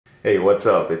Hey, what's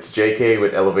up? It's JK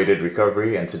with Elevated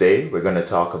Recovery, and today we're going to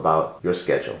talk about your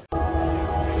schedule.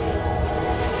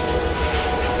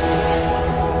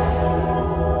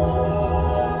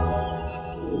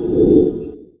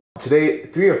 Today,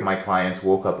 3 of my clients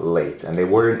woke up late and they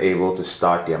weren't able to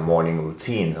start their morning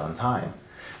routines on time.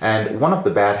 And one of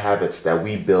the bad habits that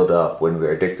we build up when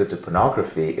we're addicted to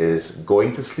pornography is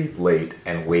going to sleep late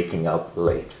and waking up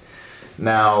late.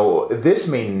 Now, this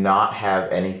may not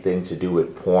have anything to do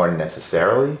with porn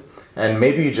necessarily, and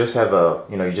maybe you just have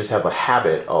a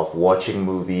habit of watching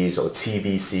movies or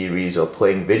TV series or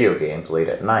playing video games late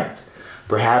at night.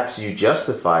 Perhaps you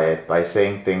justify it by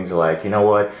saying things like, you know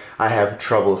what, I have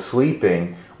trouble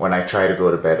sleeping when I try to go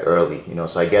to bed early,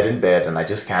 so I get in bed and I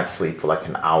just can't sleep for like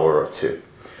an hour or two.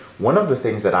 One of the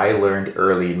things that I learned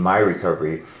early in my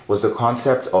recovery was the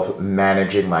concept of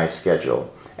managing my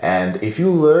schedule. And if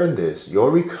you learn this, your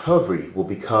recovery will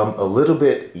become a little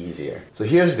bit easier. So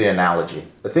here's the analogy.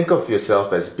 Think of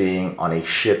yourself as being on a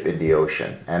ship in the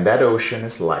ocean, and that ocean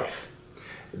is life.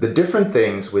 The different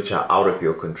things which are out of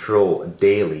your control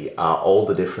daily are all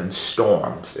the different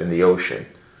storms in the ocean.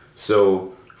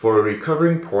 So for a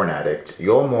recovering porn addict,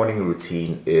 your morning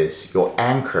routine is your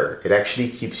anchor. It actually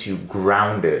keeps you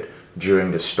grounded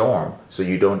during the storm so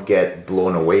you don't get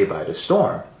blown away by the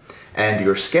storm. And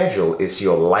your schedule is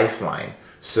your lifeline.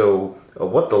 So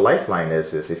what the lifeline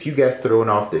is if you get thrown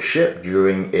off the ship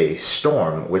during a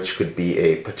storm, which could be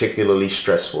a particularly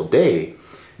stressful day,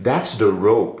 that's the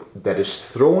rope that is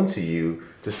thrown to you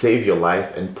to save your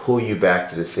life and pull you back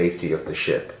to the safety of the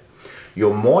ship.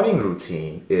 Your morning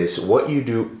routine is what you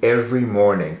do every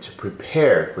morning to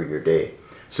prepare for your day.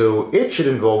 So it should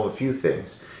involve a few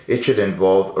things. It should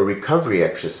involve a recovery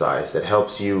exercise that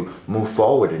helps you move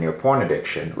forward in your porn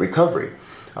addiction recovery.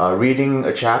 Reading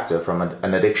a chapter from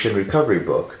an addiction recovery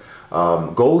book,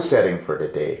 goal setting for the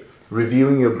day,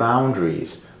 reviewing your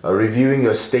boundaries, reviewing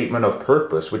your statement of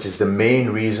purpose, which is the main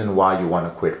reason why you want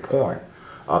to quit porn.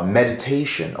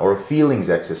 Meditation or a feelings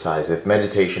exercise if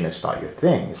meditation is not your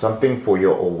thing, something for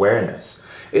your awareness.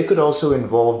 It could also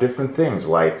involve different things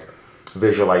like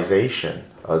visualization,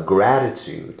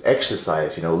 gratitude,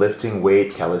 exercise, lifting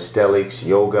weight, calisthenics,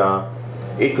 yoga.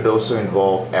 It could also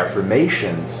involve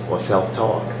affirmations or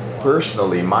self-talk.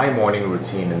 Personally, my morning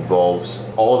routine involves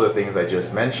all the things I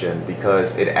just mentioned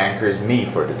because it anchors me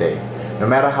for the day. No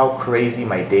matter how crazy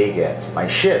my day gets, my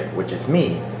ship, which is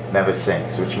me, never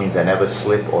sinks, which means I never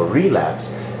slip or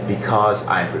relapse because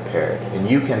I'm prepared. And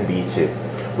you can be too.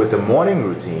 With the morning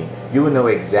routine, you will know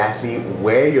exactly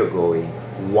where you're going,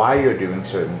 why you're doing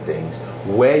certain things,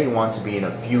 where you want to be in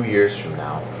a few years from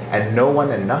now, and no one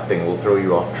and nothing will throw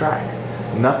you off track.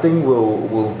 Nothing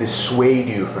will dissuade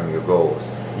you from your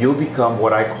goals. You'll become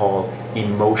what I call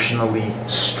emotionally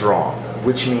strong,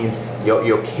 which means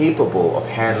you're capable of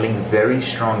handling very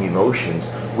strong emotions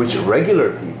which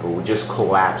regular people would just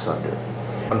collapse under.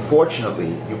 Unfortunately,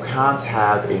 you can't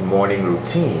have a morning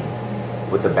routine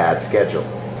with a bad schedule.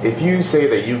 If you say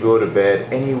that you go to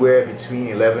bed anywhere between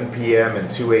 11 p.m. and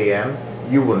 2 a.m.,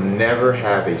 you will never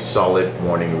have a solid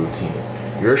morning routine.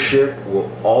 Your ship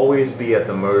will always be at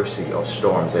the mercy of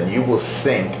storms and you will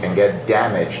sink and get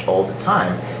damaged all the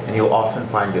time, and you'll often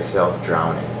find yourself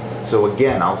drowning. So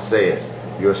again, I'll say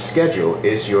it, your schedule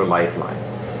is your lifeline.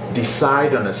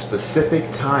 Decide on a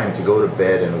specific time to go to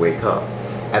bed and wake up.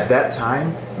 At that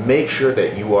time, make sure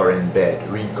that you are in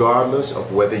bed, regardless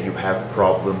of whether you have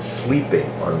problems sleeping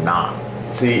or not.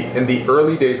 See, in the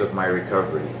early days of my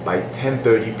recovery, by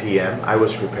 10:30 p.m., I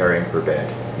was preparing for bed.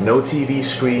 No TV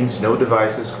screens, no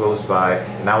devices close by,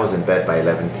 and I was in bed by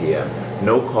 11 p.m.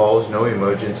 No calls, no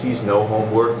emergencies, no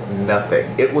homework,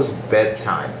 nothing. It was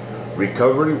bedtime.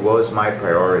 Recovery was my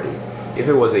priority. If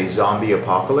it was a zombie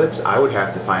apocalypse, I would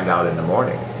have to find out in the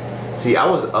morning. See, I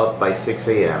was up by 6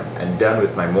 a.m. and done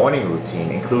with my morning routine,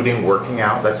 including working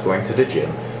out, that's going to the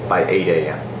gym, by 8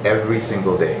 a.m. every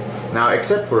single day. Now,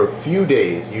 except for a few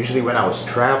days, usually when I was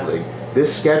traveling,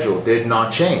 this schedule did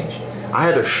not change. I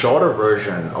had a shorter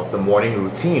version of the morning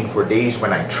routine for days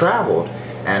when I traveled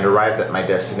and arrived at my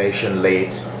destination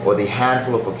late, or the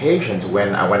handful of occasions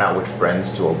when I went out with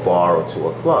friends to a bar or to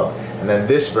a club. And then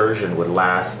this version would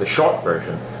last, the short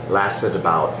version, lasted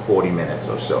about 40 minutes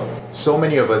or so. So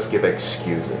many of us give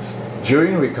excuses.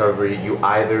 During recovery, you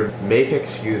either make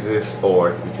excuses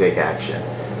or you take action.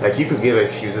 Like, you could give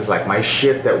excuses like, my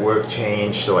shift at work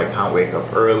changed so I can't wake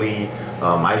up early.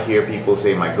 I hear people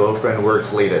say my girlfriend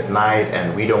works late at night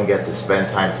and we don't get to spend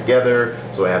time together,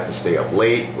 so I have to stay up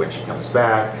late when she comes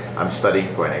back. I'm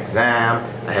studying for an exam.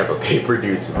 I have a paper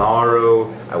due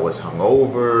tomorrow. I was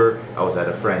hungover. I was at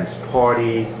a friend's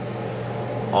party.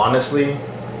 Honestly,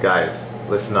 guys,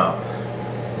 listen up.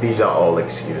 these are all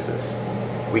excuses.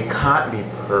 We can't be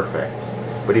perfect,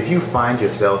 but if you find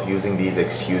yourself using these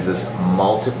excuses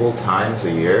multiple times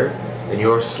a year, then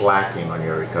you're slacking on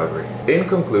your recovery. In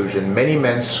conclusion, many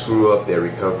men screw up their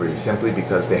recovery simply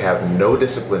because they have no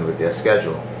discipline with their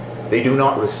schedule. They do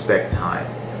not respect time.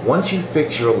 Once you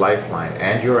fix your lifeline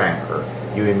and your anchor,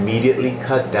 you immediately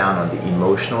cut down on the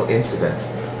emotional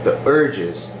incidents, the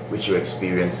urges which you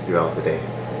experience throughout the day.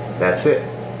 That's it.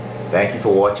 Thank you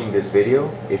for watching this video.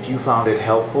 If you found it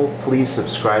helpful, please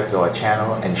subscribe to our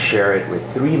channel and share it with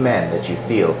 3 men that you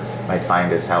feel might find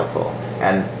this helpful.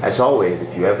 And as always,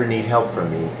 if you ever need help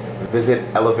from me, visit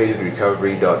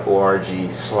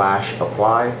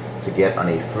elevatedrecovery.org/apply to get on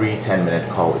a free 10-minute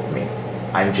call with me.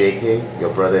 I'm JK,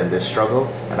 your brother in this struggle,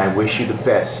 and I wish you the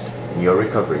best in your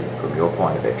recovery from your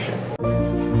porn addiction.